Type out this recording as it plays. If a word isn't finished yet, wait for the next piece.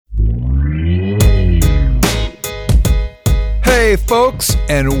Hey folks,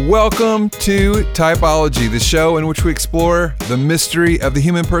 and welcome to Typology, the show in which we explore the mystery of the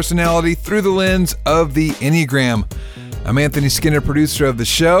human personality through the lens of the Enneagram. I'm Anthony Skinner, producer of the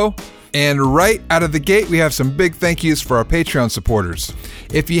show, and right out of the gate, we have some big thank yous for our Patreon supporters.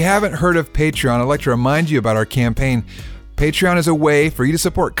 If you haven't heard of Patreon, I'd like to remind you about our campaign. Patreon is a way for you to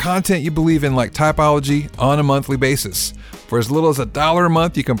support content you believe in, like Typology, on a monthly basis. For as little as $1 a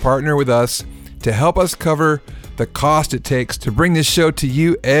month, you can partner with us to help us cover the cost it takes to bring this show to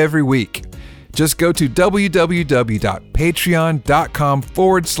you every week. Just go to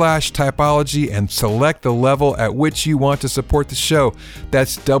www.patreon.com/typology and select the level at which you want to support the show.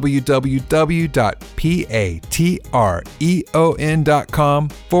 That's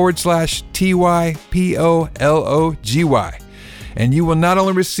www.patreon.com/typology. And you will not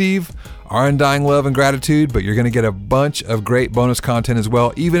only receive our undying love and gratitude, but you're going to get a bunch of great bonus content as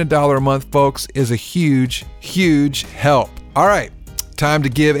well. Even $1 a month, folks, is a huge, huge help. All right, time to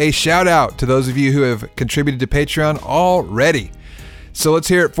give a shout out to those of you who have contributed to Patreon already. So let's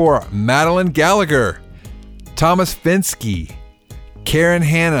hear it for Madeline Gallagher, Thomas Finsky, Karen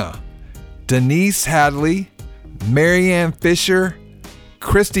Hanna, Denise Hadley, Marianne Fisher,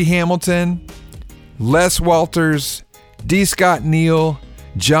 Christy Hamilton, Les Walters, D. Scott Neal,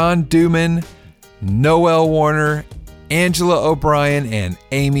 John Dooman, Noel Warner, Angela O'Brien, and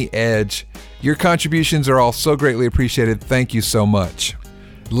Amy Edge. Your contributions are all so greatly appreciated. Thank you so much.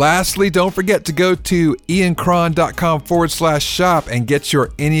 Lastly, don't forget to go to iancron.com/shop and get your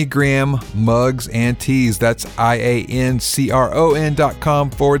Enneagram mugs and teas. That's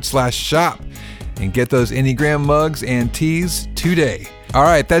iancron.com/shop and get those Enneagram mugs and teas today. All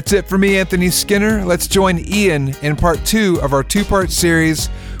right, that's it for me, Anthony Skinner. Let's join Ian in part 2 of our 2-part series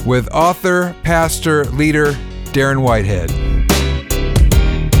with author, pastor, leader, Darren Whitehead.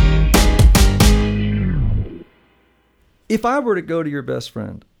 If I were to go to your best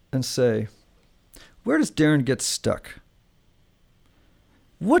friend and say, where does Darren get stuck?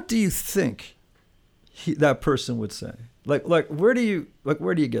 What do you think that person would say? Like where do you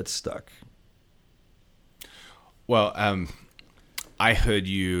get stuck? Well, I heard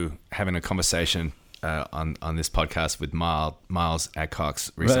you having a conversation on this podcast with Miles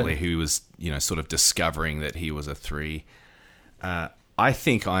Adcox recently, right, who was, sort of discovering that he was a 3. I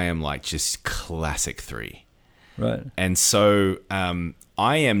think I am like just classic 3. Right. And so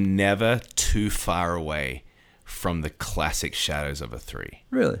I am never too far away from the classic shadows of a 3.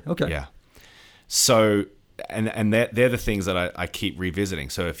 Really? Okay. Yeah. So, and they're the things that I keep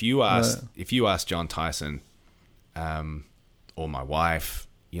revisiting. So if you ask John Tyson, or my wife,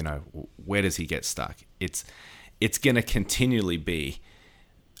 where does he get stuck? It's going to continually be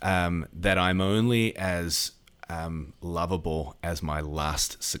that I'm only as lovable as my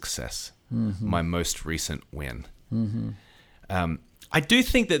last success, mm-hmm, my most recent win. Mm-hmm. I do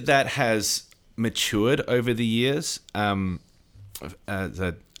think that has matured over the years. The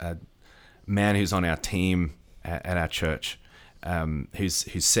man who's on our team at our church,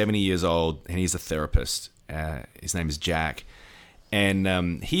 who's 70 years old, and he's a therapist. His name is Jack.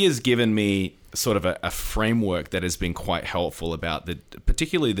 And he has given me sort of a framework that has been quite helpful about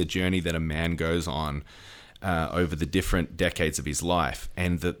particularly the journey that a man goes on over the different decades of his life.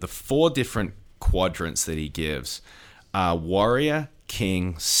 And the 4 different quadrants that he gives are warrior,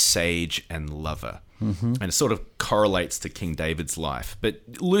 king, sage, and lover. Mm-hmm. And it sort of correlates to King David's life. But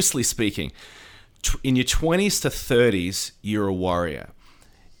loosely speaking, in your 20s to 30s, you're a warrior.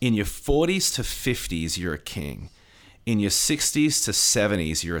 In your 40s to 50s, you're a king. In your 60s to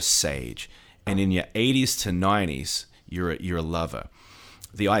 70s, you're a sage. And in your 80s to 90s, you're a lover.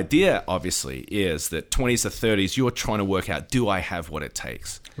 The idea, obviously, is that 20s to 30s, you're trying to work out, do I have what it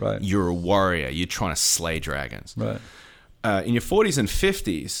takes? Right. You're a warrior. You're trying to slay dragons. Right. In your 40s and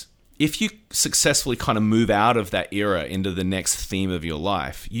 50s, if you successfully kind of move out of that era into the next theme of your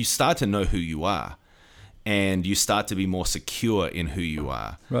life, you start to know who you are. And you start to be more secure in who you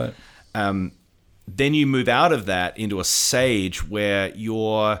are. Right. Then you move out of that into a sage where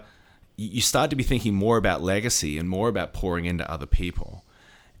you start to be thinking more about legacy and more about pouring into other people.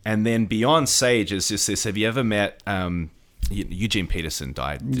 And then beyond sage is just this. Have you ever met Eugene Peterson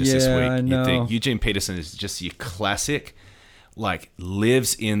died just this week? I know. You think Eugene Peterson is just your classic, like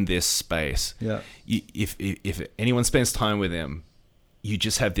lives in this space. Yeah. If anyone spends time with him, you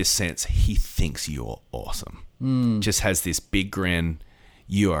just have this sense he thinks you're awesome. Just has this big grin.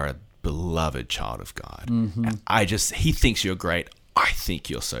 You are a beloved child of God. Mm-hmm. And he thinks you're great. I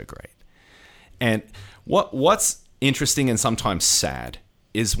think you're so great. And what's interesting and sometimes sad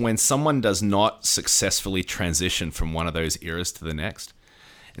is when someone does not successfully transition from one of those eras to the next.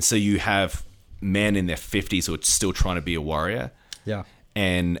 And so you have men in their 50s who are still trying to be a warrior, Yeah.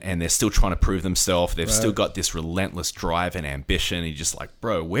 And they're still trying to prove themselves. They've Right. still got this relentless drive and ambition. And you're just like,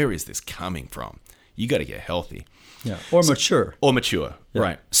 bro, where is this coming from? You got to get healthy. Yeah. Or mature. Or mature, Yeah.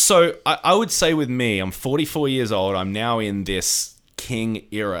 right. So I would say with me, I'm 44 years old. I'm now in this king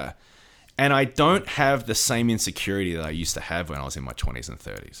era. And I don't have the same insecurity that I used to have when I was in my 20s and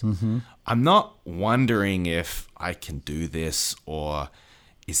 30s. Mm-hmm. I'm not wondering if I can do this, or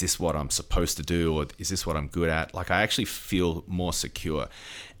is this what I'm supposed to do, or is this what I'm good at? Like, I actually feel more secure.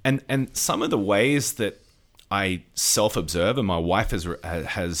 And some of the ways that I self-observe, and my wife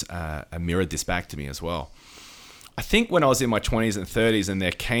has mirrored this back to me as well. I think when I was in my 20s and 30s and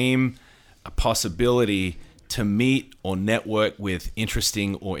there came a possibility to meet or network with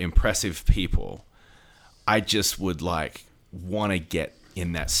interesting or impressive people, I just would like want to get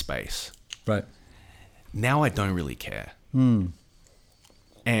in that space. Right. Now I don't really care.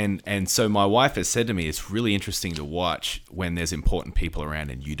 And so my wife has said to me, it's really interesting to watch when there's important people around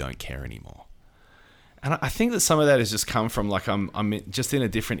and you don't care anymore. And I think that some of that has just come from like I'm just in a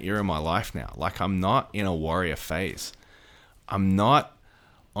different era of my life now. Like, I'm not in a warrior phase. I'm not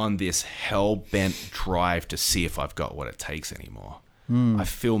on this hell-bent drive to see if I've got what it takes anymore. I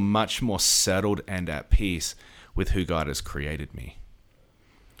feel much more settled and at peace with who God has created me.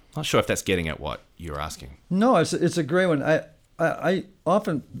 Not sure if that's getting at what you're asking. No, it's a great one. I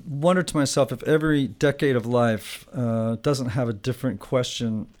often wonder to myself if every decade of life doesn't have a different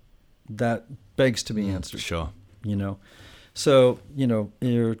question that begs to be answered. Sure. You know, so, you know,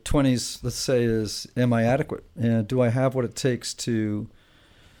 your 20s, let's say, is, am I adequate? And do I have what it takes to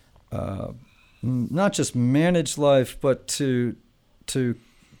not just manage life, but to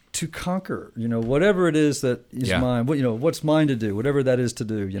conquer, you know, whatever it is that is mine, you know, what's mine to do, whatever that is to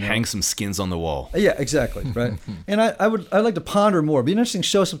do, you know. Hang some skins on the wall. Yeah, exactly, right. And I'd like to ponder more. It'd be an interesting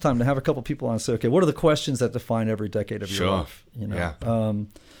show sometime to have a couple people on and say, okay, what are the questions that define every decade of your life? You know. Yeah.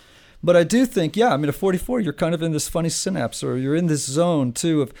 But I do think, I mean, at 44, you're kind of in this funny synapse, or you're in this zone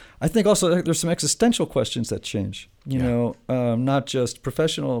too of, I think also there's some existential questions that change, you know, not just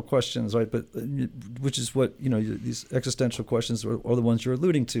professional questions, right? But which is what, you know, these existential questions are the ones you're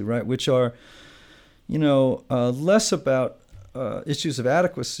alluding to, right? Which are, you know, less about issues of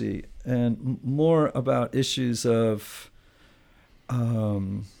adequacy and more about issues of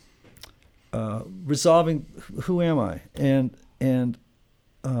resolving who am I, and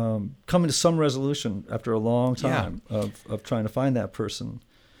coming to some resolution after a long time of trying to find that person,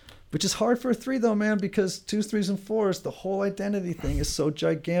 which is hard for a 3 though, man, because 2s, 3s, and 4s, the whole identity thing is so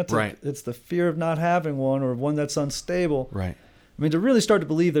gigantic. Right. It's the fear of not having one, or one that's unstable. Right. I mean, to really start to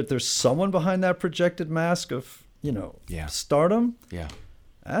believe that there's someone behind that projected mask of, you know, stardom. Yeah.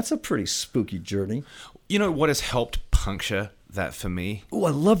 That's a pretty spooky journey. You know what has helped puncture that for me? Oh,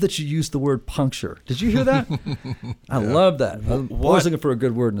 I love that you used the word puncture. Did you hear that? I love that. I was looking for a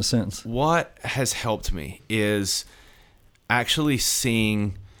good word in a sentence. What has helped me is actually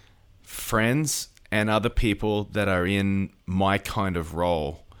seeing friends and other people that are in my kind of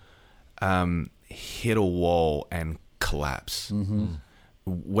role hit a wall and collapse. Mm-hmm.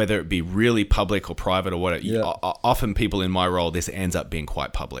 Whether it be really public or private or whatever. Often people in my role, this ends up being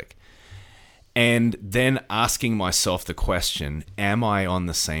quite public. And then asking myself the question, am I on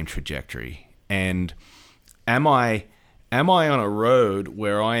the same trajectory? And am I on a road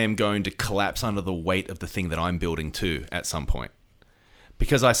where I am going to collapse under the weight of the thing that I'm building too at some point?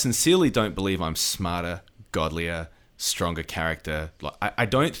 Because I sincerely don't believe I'm smarter, godlier, stronger character. Like, I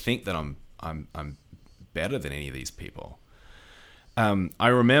don't think that I'm better than any of these people. I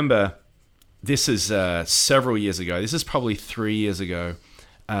remember this is several years ago. This is probably 3 years ago.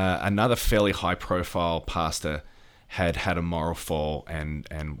 Another fairly high-profile pastor had a moral fall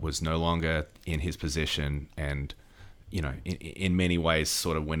and was no longer in his position, and, you know, in many ways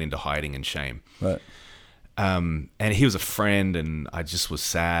sort of went into hiding and shame. Right. And he was a friend, and I just was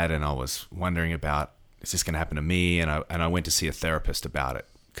sad, and I was wondering about, is this going to happen to me? And I went to see a therapist about it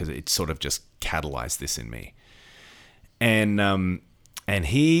because it sort of just catalyzed this in me. And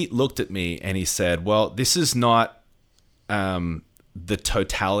he looked at me and he said, well, this is not the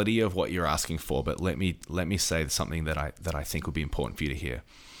totality of what you're asking for, but let me say something that I think would be important for you to hear.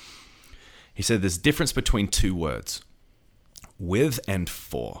 He said, there's a difference between 2 words, with and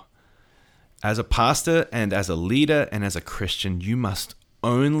for. As a pastor and as a leader and as a Christian, you must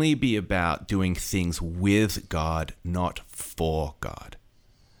only be about doing things with God, not for God.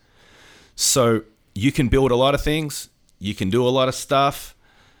 So you can build a lot of things, you can do a lot of stuff,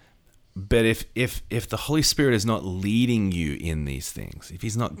 but if the Holy Spirit is not leading you in these things, if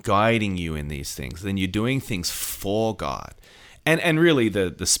he's not guiding you in these things, then you're doing things for God. And really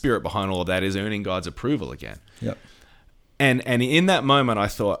the spirit behind all of that is earning God's approval again. Yep. And in that moment, I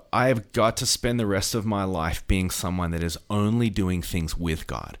thought, I have got to spend the rest of my life being someone that is only doing things with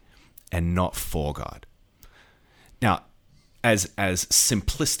God and not for God. Now, as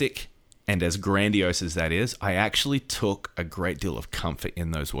simplistic and as grandiose as that is, I actually took a great deal of comfort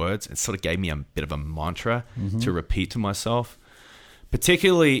in those words. It sort of gave me a bit of a mantra to repeat to myself,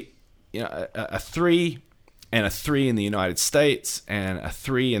 particularly a 3 and a 3 in the United States and a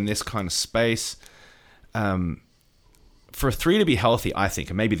 3 in this kind of space. For a 3 to be healthy, I think,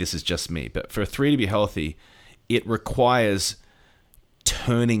 and maybe this is just me, but for a 3 to be healthy, it requires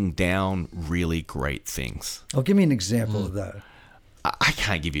turning down really great things. Oh, give me an example of that. I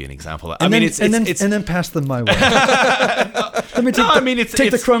can't give you an example. And then pass them my way. Let me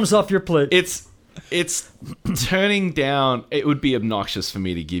take the crumbs off your plate. It's turning down. It would be obnoxious for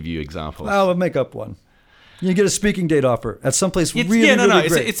me to give you examples. I'll make up one. You get a speaking date offer at someplace really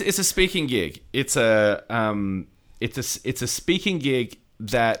great. It's a speaking gig. It's a speaking gig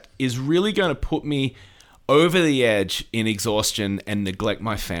that is really going to put me over the edge in exhaustion and neglect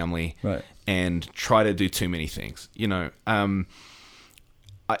my family, right, and try to do too many things.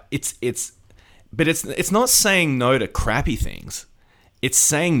 But it's not saying no to crappy things. It's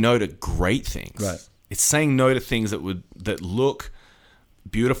saying no to great things. Right. It's saying no to things that look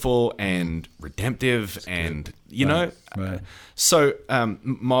beautiful and redemptive. That's and good. You know. Right. So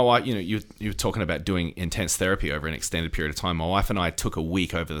my wife, you were talking about doing intense therapy over an extended period of time. My wife and I took a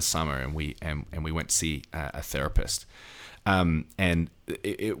week over the summer, and we went to see a therapist. And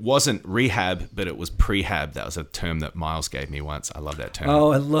it wasn't rehab, but it was prehab. That was a term that Miles gave me once. I love that term.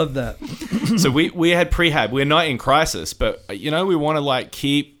 Oh, I love that. So we had prehab. We're not in crisis, but we want to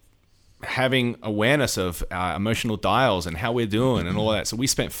keep having awareness of our emotional dials and how we're doing and all that. So we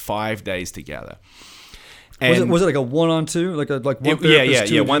spent 5 days together. And was it like a 1-on-2, like one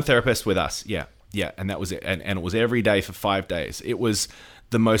therapist? Yeah, one therapist with us. Yeah, and that was it. And it was every day for 5 days. It was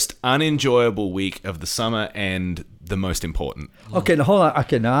the most unenjoyable week of the summer and the most important. Okay, now hold on.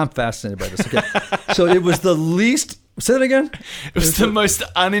 Okay, now I'm fascinated by this. Okay, so it was the least. Say it again. It was the most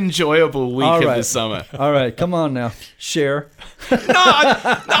unenjoyable week of the summer. All right, come on now, share.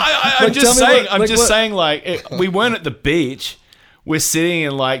 I'm just saying. We weren't at the beach. We're sitting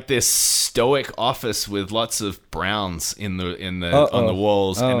in this stoic office with lots of browns on the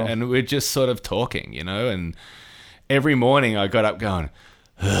walls, and we're just sort of talking, And every morning I got up going,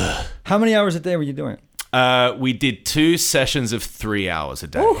 ugh. How many hours a day were you doing? We did 2 sessions of 3 hours a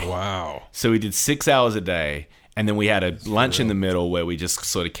day. Ooh. Wow. So we did 6 hours a day, and then we had a lunch in the middle where we just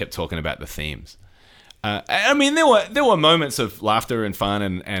sort of kept talking about the themes. There were moments of laughter and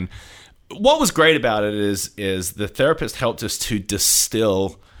fun, and what was great about it is the therapist helped us to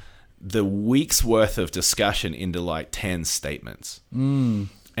distill the week's worth of discussion into 10 statements. And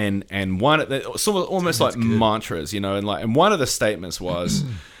one, almost like good mantras, and one of the statements was,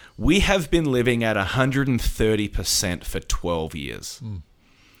 we have been living at 130% for 12 years.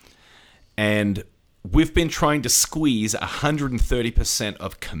 And we've been trying to squeeze 130%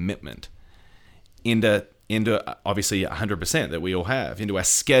 of commitment into obviously 100% that we all have, into our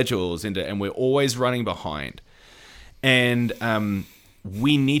schedules, and we're always running behind. And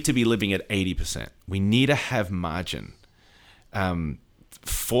we need to be living at 80%. We need to have margin.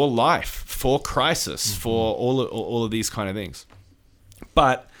 For life, for crisis, for all of these kind of things.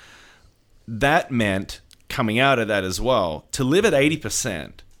 But that meant, coming out of that as well, to live at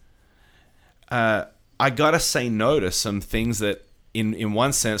 80%, I got to say no to some things that, in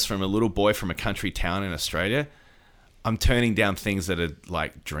one sense, from a little boy from a country town in Australia, I'm turning down things that are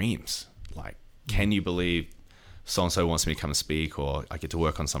like dreams. Like, can you believe so-and-so wants me to come and speak, or I get to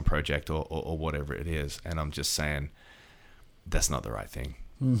work on some project, or whatever it is. And I'm just saying, that's not the right thing.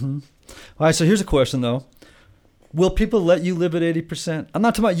 Mm-hmm. All right, so here's a question, though. Will people let you live at 80%? I'm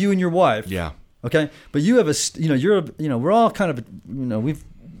not talking about you and your wife. Yeah. Okay? But you have we're all kind of,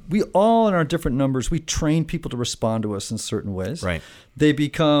 we all in our different numbers, we train people to respond to us in certain ways. Right. They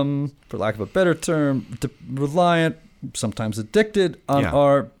become, for lack of a better term, reliant, sometimes addicted on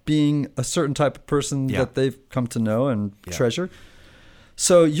our being a certain type of person that they've come to know and treasure.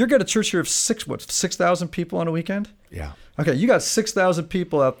 So you're got a church here of 6,000 people on a weekend? Yeah. Okay, you got 6,000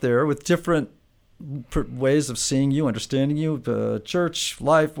 people out there with different ways of seeing you, understanding you, church,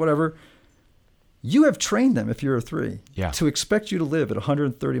 life, whatever. You have trained them, if you're a 3, to expect you to live at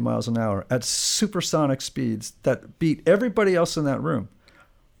 130 miles an hour at supersonic speeds that beat everybody else in that room.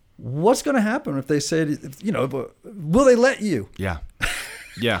 What's going to happen if they say, will they let you? Yeah.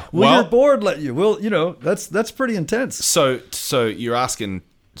 Yeah. Will your board let you? That's pretty intense. So you're asking,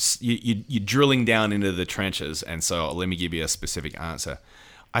 you're drilling down into the trenches, and so let me give you a specific answer.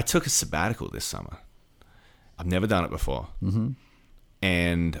 I took a sabbatical this summer. I've never done it before.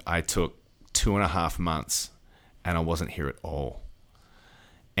 And I took 2.5 months and I wasn't here at all.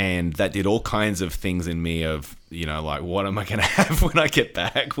 And that did all kinds of things in me of, like, what am I going to have when I get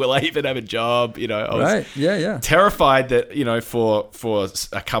back? Will I even have a job? I was terrified that, for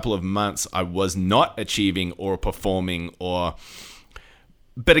a couple of months, I was not achieving or performing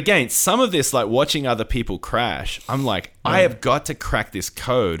But again, some of this, like watching other people crash, I'm like, I have got to crack this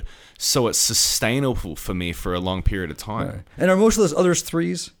code so it's sustainable for me for a long period of time. Right. And are most of those others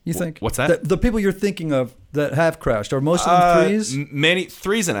threes, you think? What's that? The people you're thinking of that have crashed, are most of them threes? Many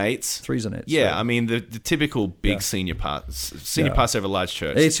 3s and 8s. 3s and 8s. Yeah, right. I mean, the typical big senior pastor of a large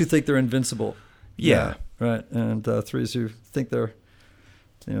church. 8s who think they're invincible. Yeah. Right. And 3s who think they're,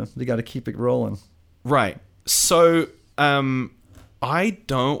 they got to keep it rolling. Right. So, I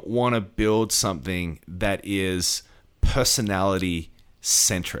don't want to build something that is personality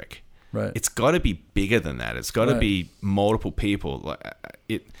centric. Right. It's got to be bigger than that. It's got to be multiple people.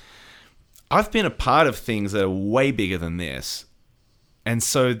 I've been a part of things that are way bigger than this. And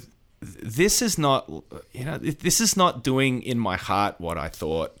so this is not, this is not doing in my heart what I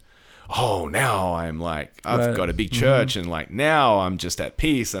thought. Oh, now I'm like, I've got a big church and like now I'm just at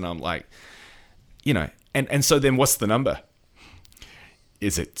peace and I'm like, and so then what's the number?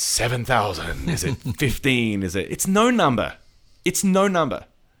 Is it 7,000? Is it 15? It's no number. It's no number.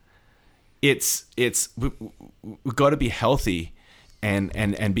 We've got to be healthy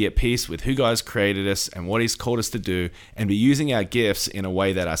and be at peace with who God's created us and what He's called us to do, and be using our gifts in a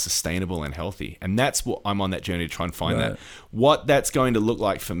way that are sustainable and healthy. And that's what I'm on that journey to try and find that. What that's going to look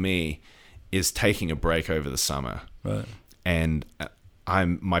like for me is taking a break over the summer. Right. And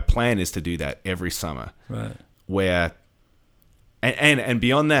my plan is to do that every summer. Right. Where and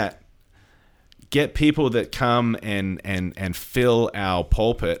beyond that, get people that come and fill our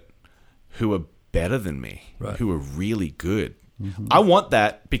pulpit who are better than me, who are really good. I want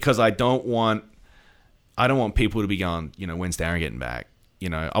that because I don't want people to be going, when's Darren getting back?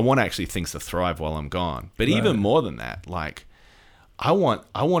 I want actually things to thrive while I'm gone. But even more than that, like I want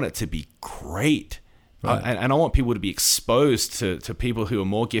it to be great. Right. And I want people to be exposed to people who are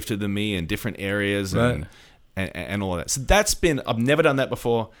more gifted than me in different areas and all of that. So I've never done that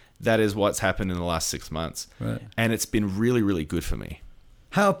before. That is what's happened in the last 6 months. Right. And it's been really, really good for me.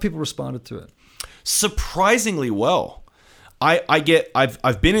 How have people responded to it? Surprisingly well.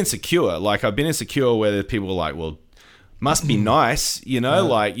 I've been insecure. Like I've been insecure where people are like, well, must be nice,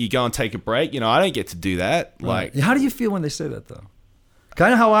 like you go and take a break. I don't get to do that. Right. Like, how do you feel when they say that though?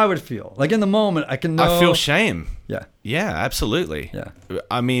 Kind of how I would feel. Like in the moment, I can know. I feel shame. Yeah. Yeah, absolutely. Yeah.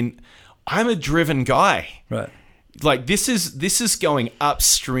 I mean, I'm a driven guy. Right. Like this is going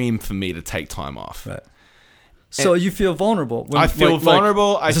upstream for me to take time off. Right. So you feel vulnerable. I feel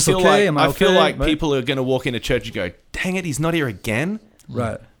vulnerable. I feel like right? people are going to walk into church and go, "Dang it, he's not here again."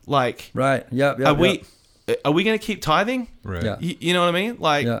 Right. Like. Right. Yeah. Are we going to keep tithing? Right. Yeah. You know what I mean?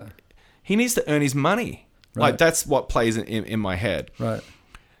 Like, he needs to earn his money. Right. Like that's what plays in my head. Right.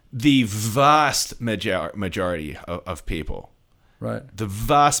 The vast majority of people. Right. The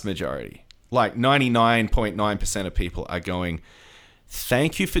vast majority, like 99.9% of people are going,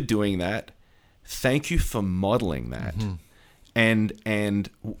 thank you for doing that. Thank you for modeling that. And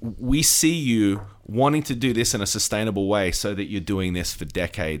we see you wanting to do this in a sustainable way so that you're doing this for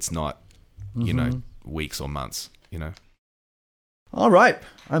decades, not, weeks or months, All right.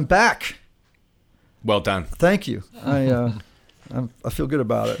 I'm back. Well done. Thank you. I feel good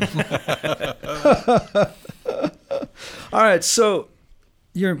about it. All right. So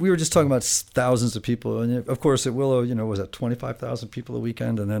we were just talking about thousands of people. And of course at Willow, was that 25,000 people a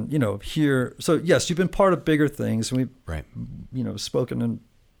weekend? And then, here. So yes, you've been part of bigger things. And we've, spoken in,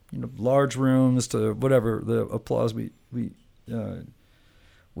 large rooms to whatever the applause we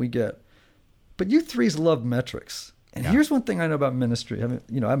get. But you threes love metrics. And here's one thing I know about ministry.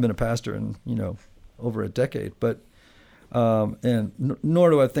 I've been a pastor in, over a decade, but nor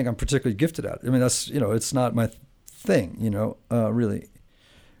do I think I'm particularly gifted at it. I mean, that's, it's not my thing, really.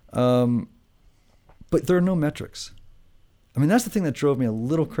 But there are no metrics. I mean, that's the thing that drove me a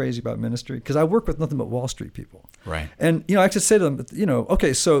little crazy about ministry, because I work with nothing but Wall Street people. Right. And, I could say to them,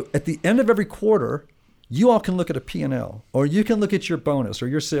 okay, so at the end of every quarter, you all can look at a P&L, or you can look at your bonus or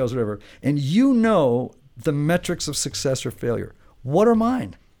your sales, whatever, and the metrics of success or failure. What are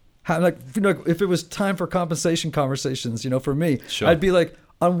mine? If it was time for compensation conversations, for me, sure. I'd be like,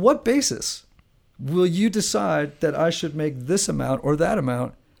 on what basis will you decide that I should make this amount or that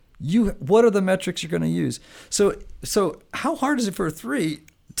amount? What are the metrics you're going to use? So how hard is it for a 3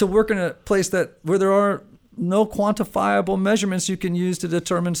 to work in a place where there are no quantifiable measurements you can use to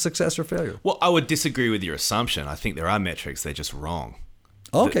determine success or failure. Well, I would disagree with your assumption. I think there are metrics. They're just wrong.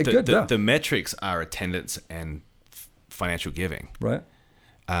 Okay, good. The metrics are attendance and financial giving. Right.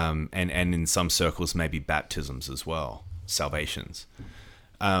 And in some circles, maybe baptisms as well, salvations.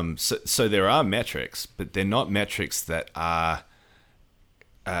 So there are metrics, but they're not metrics that are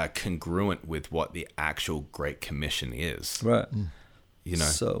congruent with what the actual Great Commission is. Right. You know.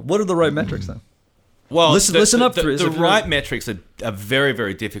 So what are the right metrics then? Well, listen up, Chris. The right metrics are very,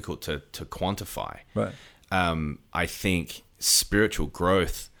 very difficult to quantify. Right. I think spiritual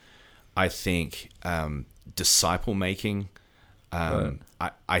growth. I think disciple making. Right.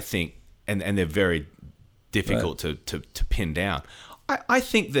 I think, and they're very difficult to pin down. I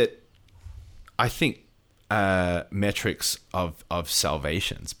think metrics of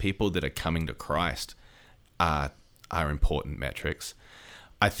salvations, people that are coming to Christ, are important metrics.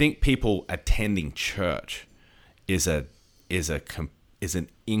 I think people attending church is an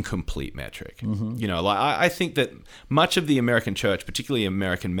incomplete metric. Mm-hmm. You know, like I think that much of the American church, particularly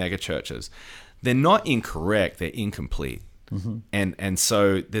American mega churches, they're not incorrect, they're incomplete. Mm-hmm. And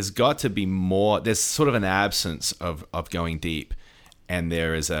so there's got to be more. There's sort of an absence of going deep, and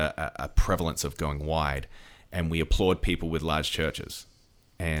there is a prevalence of going wide. And we applaud people with large churches,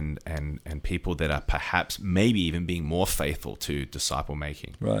 and people that are perhaps maybe even being more faithful to disciple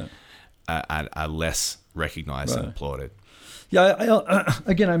making, right, are less recognized and applauded. Yeah,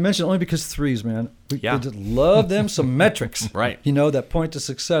 again, I mentioned only because threes, man. We just love them some metrics, right? You know, that point to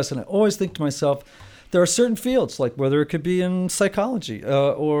success. And I always think to myself, there are certain fields, like whether it could be in psychology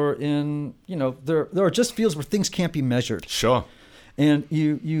or in, you know, there are just fields where things can't be measured. Sure. And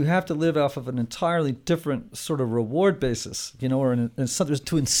you have to live off of an entirely different sort of reward basis, you know, or something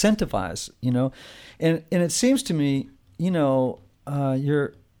to incentivize, you know. And it seems to me, you know,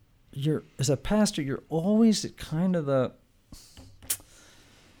 you're as a pastor, you're always at kind of the,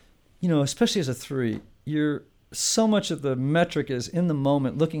 you know, especially as a three, you're so much of the metric is in the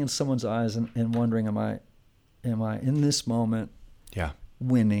moment, looking in someone's eyes and wondering, am I in this moment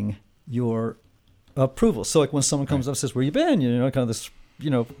winning your approval? So like when someone comes up and says, where you been? You know, kind of this, you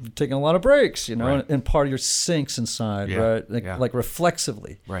know, taking a lot of breaks, you know, and part of your sinks inside, right? Like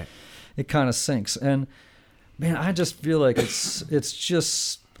reflexively. Right. It kind of sinks. And man, I just feel like it's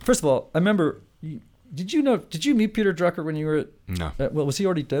just, first of all, I remember, did you meet Peter Drucker when you were No. Well, was he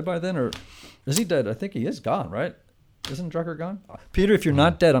already dead by then, or is he dead? I think he is gone, right? Isn't Drucker gone? Peter, if you're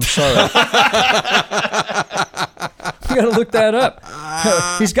not dead, I'm sorry. You got to look that up.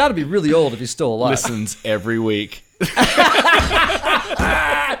 He's got to be really old if he's still alive. Listens every week.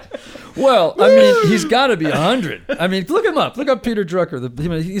 Well, I mean, he's got to be 100. I mean, look him up. Look up Peter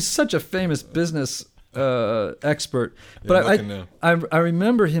Drucker. He's such a famous business expert. But I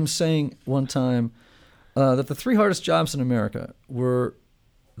remember him saying one time that the three hardest jobs in America were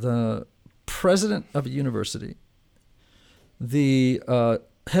the president of a university, the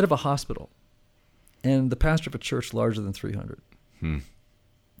head of a hospital, and the pastor of a church larger than 300.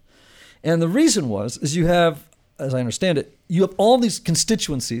 And the reason is you have, as I understand it, you have all these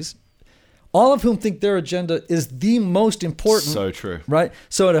constituencies, all of whom think their agenda is the most important. So true. Right?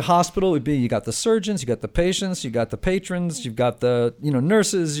 So at a hospital it would be, you got the surgeons, you got the patients, you got the patrons, you've got the, you know,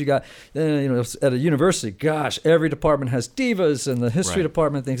 nurses, you got, you know, at a university, gosh, every department has divas, and the history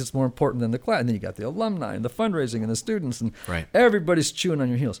department thinks it's more important than the class. And then you got the alumni and the fundraising and the students, and everybody's chewing on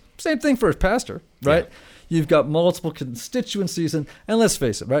your heels. Same thing for a pastor, right? Yeah. You've got multiple constituencies, and let's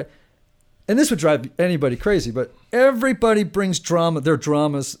face it, right? And this would drive anybody crazy, but everybody brings their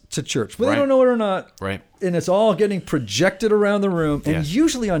dramas to church, whether they don't know it or not. Right. And it's all getting projected around the room, and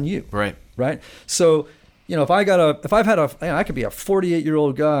usually on you. Right. Right. So, you know, I could be a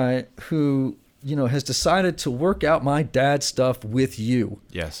 48-year-old guy who, you know, has decided to work out my dad stuff with you.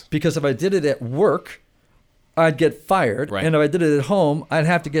 Yes. Because if I did it at work, I'd get fired. Right. And if I did it at home, I'd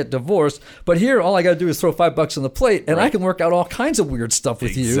have to get divorced. But here, all I got to do is throw $5 on the plate, and I can work out all kinds of weird stuff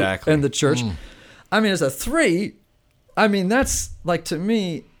with you and the church. I mean, as a three, I mean, that's like, to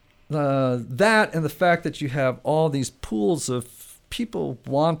me, that and the fact that you have all these pools of people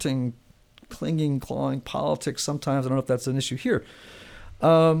wanting, clinging, clawing politics. Sometimes I don't know if that's an issue here.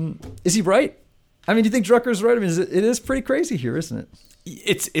 Is he right? I mean, do you think Drucker's right? I mean, it is pretty crazy here, isn't it?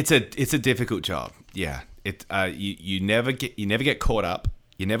 It's a difficult job. Yeah. You never get caught up.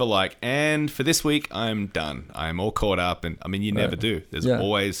 You never like, and for this week I'm done. I'm all caught up, and I mean, you never do. There's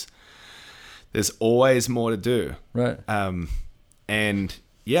always more to do. Right. And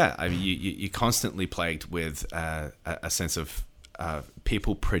yeah, I mean, you're constantly plagued with a sense of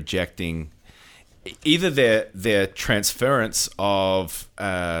people projecting either their transference of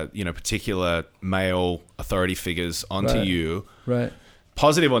particular male authority figures onto you, right,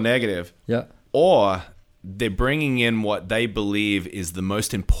 positive or negative, yeah, or they're bringing in what they believe is the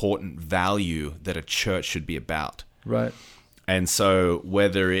most important value that a church should be about. right, And so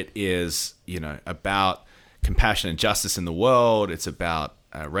whether it is, about compassion and justice in the world, it's about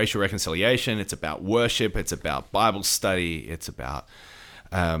racial reconciliation, it's about worship, it's about Bible study, it's about,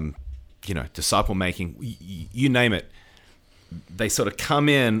 disciple making, you name it. They sort of come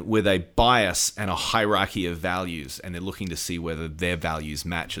in with a bias and a hierarchy of values, and they're looking to see whether their values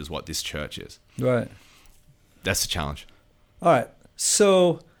matches what this church is. right. That's the challenge. All right.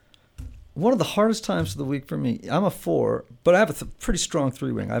 So one of the hardest times of the week for me, I'm a 4, but I have a pretty strong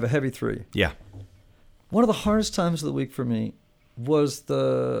 3 wing. I have a heavy 3. Yeah. One of the hardest times of the week for me was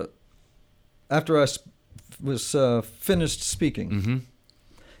after I was finished speaking. Mm-hmm.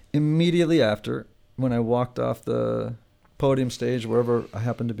 Immediately after, when I walked off the podium stage, wherever I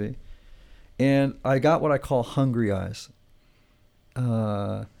happened to be, and I got what I call hungry eyes.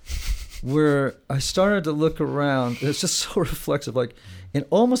 Where I started to look around. It's just so reflexive, and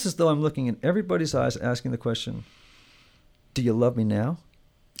almost as though I'm looking in everybody's eyes, asking the question, do you love me now?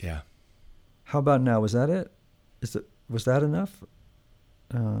 Yeah. How about now? Was that it? Was that enough?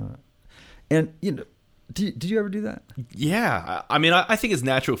 And, did you ever do that? Yeah. I mean, I think it's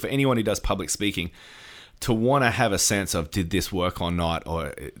natural for anyone who does public speaking to want to have a sense of, did this work or not?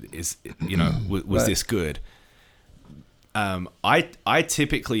 Or was Right. this good? I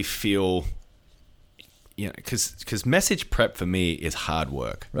typically feel, because message prep for me is hard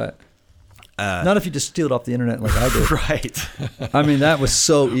work. Right. Not if you just steal it off the internet like I did. Right. I mean, that was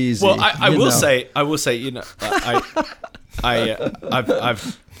so easy. Well, I will say,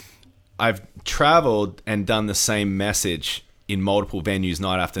 I've traveled and done the same message in multiple venues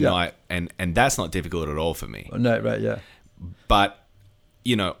night after night, and that's not difficult at all for me. No, right, yeah. But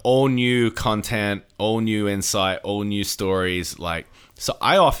all new content, all new insight, all new stories. So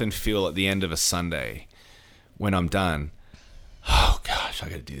I often feel at the end of a Sunday when I'm done, oh gosh, I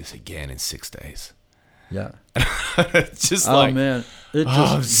got to do this again in 6 days. Yeah. It's just man.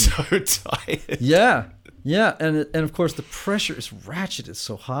 I'm so tired. Yeah. Yeah, and of course the pressure is ratchet. It's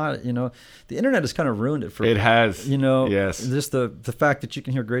so hot. The internet has kind of ruined it for. It has. Yes. Just the fact that you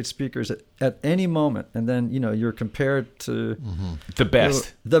can hear great speakers at any moment, and then you're compared to the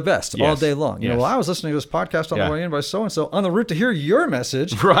best, yes. all day long. Yes. Well, I was listening to this podcast on the way in by so and so on the route to hear your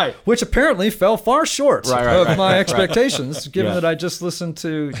message, right? Which apparently fell far short of my expectations, given that I just listened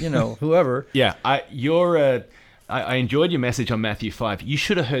to whoever. Yeah, I enjoyed your message on Matthew 5. You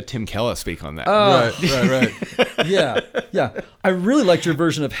should have heard Tim Keller speak on that. Right. Yeah. I really liked your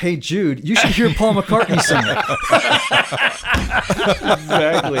version of Hey Jude. You should hear Paul McCartney sing it.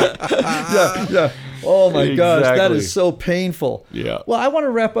 Exactly. Yeah. Oh my gosh, that is so painful. Yeah. Well, I want to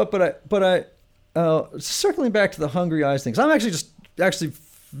wrap up, but I circling back to the hungry eyes things. I'm actually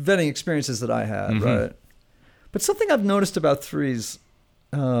vetting experiences that I had, right? But something I've noticed about 3s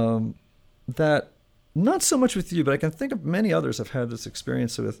that. Not so much with you, but I can think of many others I've had this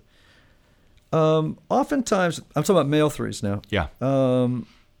experience with. Oftentimes, I'm talking about male 3s now. Yeah.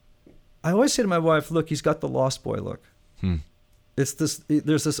 I always say to my wife, look, he's got the lost boy look. It's this.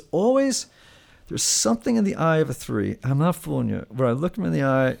 There's something in the eye of a 3. I'm not fooling you. Where I look him in the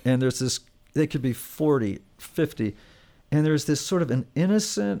eye, and there's this. They could be 40, 50, and there's this sort of an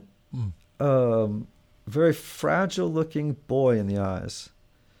innocent, very fragile-looking boy in the eyes.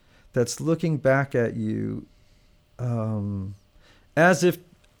 That's looking back at you as if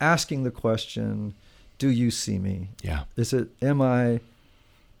asking the question, do you see me? Yeah. Am I?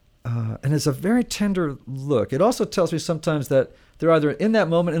 And it's a very tender look. It also tells me sometimes that they're either in that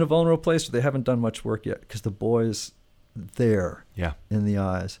moment in a vulnerable place or they haven't done much work yet because the boy's there in the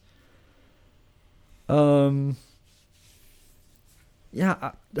eyes.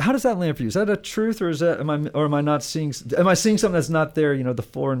 Yeah. How does that land for you? Is that a truth, or am I not seeing? Am I seeing something that's not there? The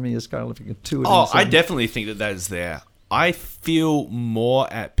 4 in me is kind of looking intuitive. Oh, I definitely think that is there. I feel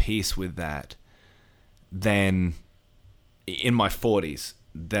more at peace with that than in my 40s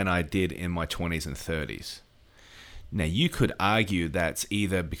than I did in my 20s and 30s. Now, you could argue that's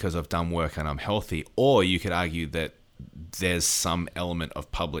either because I've done work and I'm healthy, or you could argue that there's some element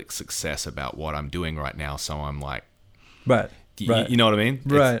of public success about what I'm doing right now. So I'm like, right. You know what I mean?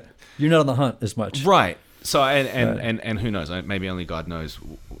 Right. You're not on the hunt as much. Right. So and who knows? Maybe only God knows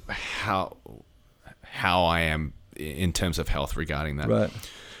how I am in terms of health regarding that. Right.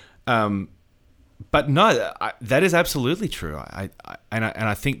 But no, that is absolutely true.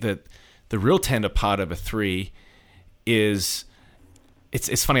 I think that the real tender part of a 3 is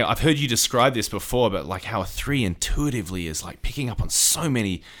it's funny. I've heard you describe this before, but like how a 3 intuitively is like picking up on so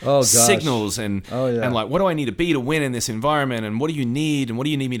many signals and like, what do I need to be to win in this environment? And what do you need? And what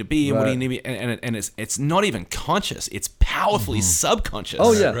do you need me to be? And what do you need me? And it's not even conscious. It's powerfully subconscious.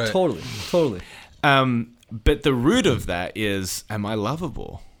 Oh yeah, totally. But the root of that is, am I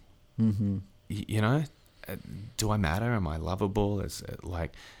lovable? Mm-hmm. You know, do I matter? Am I lovable? Is it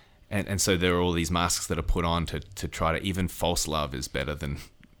like, and so there are all these masks that are put on to try to, even false love is better than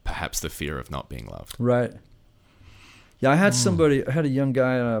perhaps the fear of not being loved. Right. Yeah, I had a young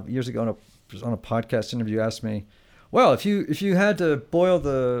guy years ago on a podcast interview ask me, well, if you had to boil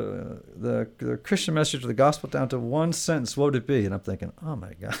the Christian message of the gospel down to one sentence, what would it be? And I'm thinking, oh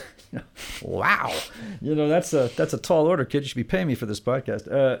my God, wow, that's a tall order, kid. You should be paying me for this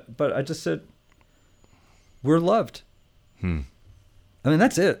podcast. But I just said, we're loved. I mean,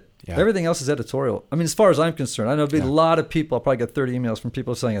 that's it. Yeah. Everything else is editorial. I mean, as far as I'm concerned, I know there'll be a lot of people. I'll probably get 30 emails from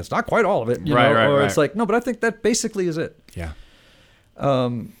people saying it's not quite all of it, or it's like, no, but I think that basically is it. Yeah.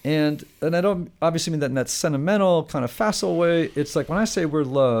 And I don't obviously mean that in that sentimental kind of facile way. It's like when I say we're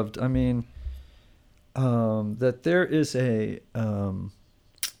loved, I mean that there is a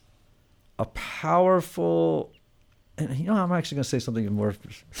powerful, and I'm actually going to say something even more.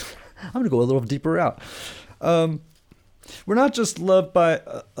 I'm going to go a little deeper out. We're not just loved by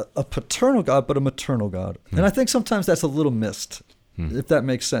a paternal God, but a maternal God. And I think sometimes that's a little missed, if that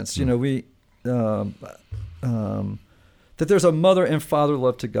makes sense. We that there's a mother and father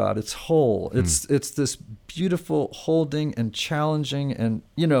love to God. It's whole. It's this beautiful holding and challenging, and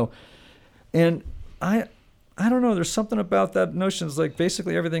and I don't know. There's something about that notion. It's like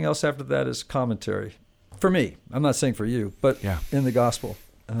basically everything else after that is commentary. For me, I'm not saying for you, but in the gospel.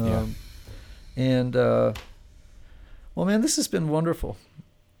 And well, man, this has been wonderful.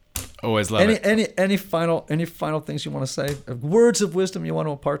 Always love it. Any final things you want to say? Words of wisdom you want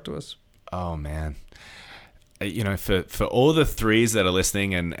to impart to us? Oh man, for all the 3s that are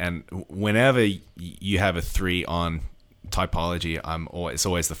listening, and whenever you have a 3 on typology, it's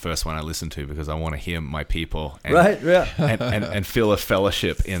always the first one I listen to, because I want to hear my people and feel a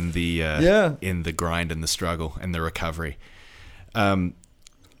fellowship in the grind and the struggle and the recovery.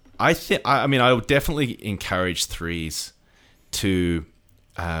 I would definitely encourage 3s to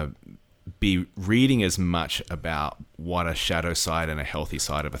be reading as much about what a shadow side and a healthy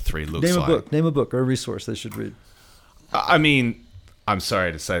side of a 3 looks like. Name a book or a resource they should read. I mean, I'm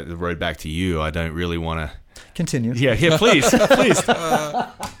sorry to say the road back to you. I don't really want to continue. Yeah, please.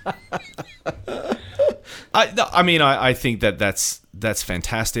 I think that's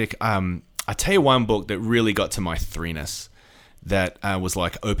fantastic. I tell you one book that really got to my 3ness that was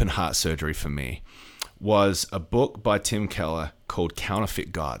like open heart surgery for me was a book by Tim Keller called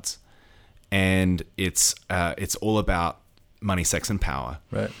Counterfeit Gods. And it's all about money, sex, and power.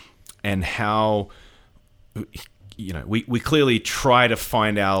 Right. And how, we clearly try to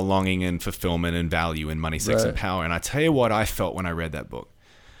find our longing and fulfillment and value in money, sex, and power. And I tell you what I felt when I read that book.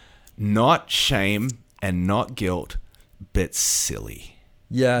 Not shame and not guilt, but silly.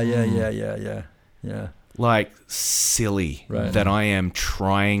 Yeah. Like silly that I am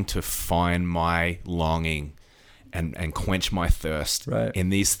trying to find my longing and quench my thirst in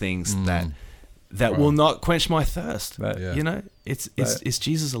these things that will not quench my thirst. Right. Yeah. It's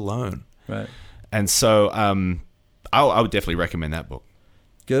Jesus alone. Right. And so I would definitely recommend that book.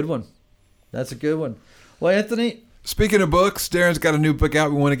 Good one. That's a good one. Well, Anthony. Speaking of books, Darren's got a new book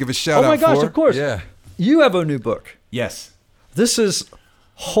out we want to give a shout out for. Oh my gosh, of course. Yeah. You have a new book. Yes. This is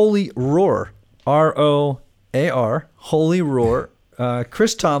Holy Roar. R-O-A-R. Holy Roar.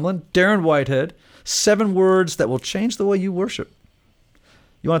 Chris Tomlin, Darren Whitehead. 7 words that will change the way you worship.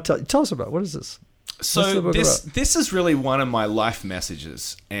 You want to tell us about what is this? So this is really one of my life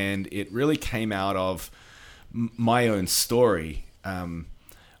messages, and it really came out of my own story. I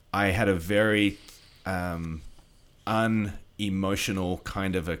had a very unemotional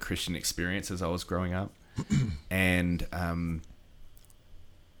kind of a Christian experience as I was growing up, and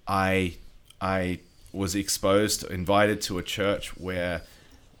I was invited to a church where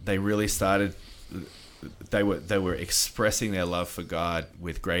they really started. They were expressing their love for God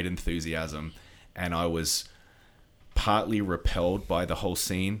with great enthusiasm, and I was partly repelled by the whole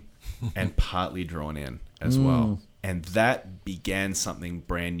scene and partly drawn in as well. And that began something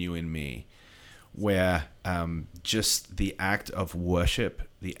brand new in me, where just the act of worship,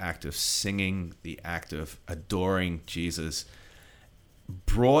 the act of singing, the act of adoring Jesus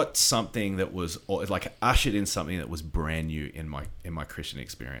brought something that was like ushered in something that was brand new in my Christian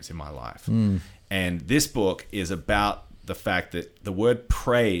experience in my life. And this book is about the fact that the word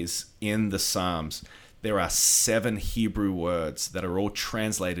praise in the Psalms there are 7 Hebrew words that are all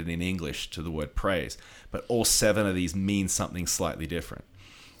translated in English to the word praise, but all 7 of these mean something slightly different.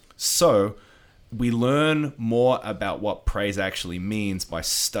 So we learn more about what praise actually means by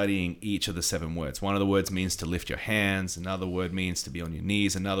studying each of the 7 words. One of the words means to lift your hands. Another word means to be on your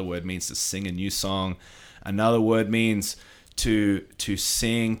knees. Another word means to sing a new song. Another word means to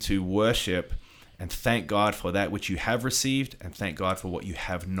sing, to worship, and thank God for that which you have received, and thank God for what you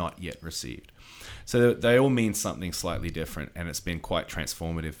have not yet received. So they all mean something slightly different, and it's been quite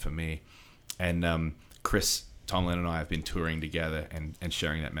transformative for me. And Chris Tomlin and I have been touring together and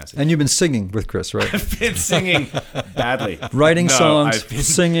sharing that message. And you've been singing with Chris, right? I've been singing badly. Writing songs,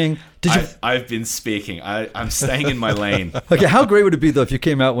 singing. I've been speaking. I'm staying in my lane. Okay, how great would it be, though, if you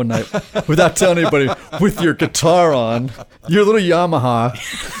came out one night without telling anybody, with your guitar on, your little Yamaha,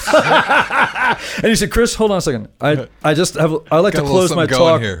 and you said, Chris, hold on a second. I like to close my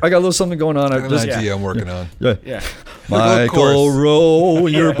talk. Here. I got a little something going on. I got an idea I'm working on. Yeah. Michael, row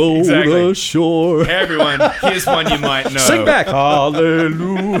your boat ashore. Hey, everyone, here's one you might know. Sing back.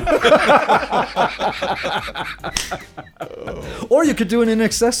 Hallelujah. Or you could do an In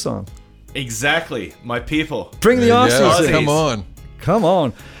Excess song. Exactly, my people. Bring the Aussies in. Come on. Come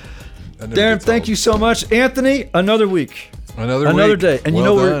on. Darren, thank you so much. Anthony, another week. Another day. And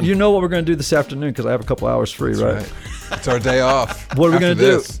Well you know what we're going to do this afternoon, because I have a couple hours free, right? It's our day off. What are we going to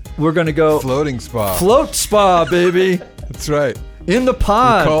do? We're going to go floating spa. Float spa, baby. That's right. In the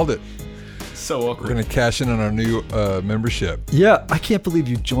pod. We called it. So awkward. We're going to cash in on our new membership. Yeah, I can't believe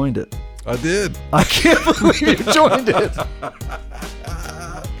you joined it. I did. I can't believe you joined it.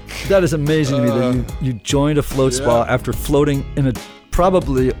 That is amazing to me that you joined a float spa after floating in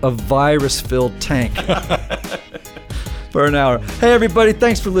probably a virus-filled tank for an hour. Hey, everybody,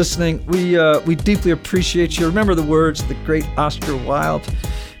 thanks for listening. We deeply appreciate you. Remember the words of the great Oscar Wilde.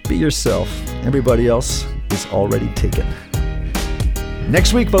 Be yourself. Everybody else is already taken.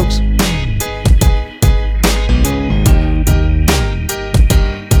 Next week, folks.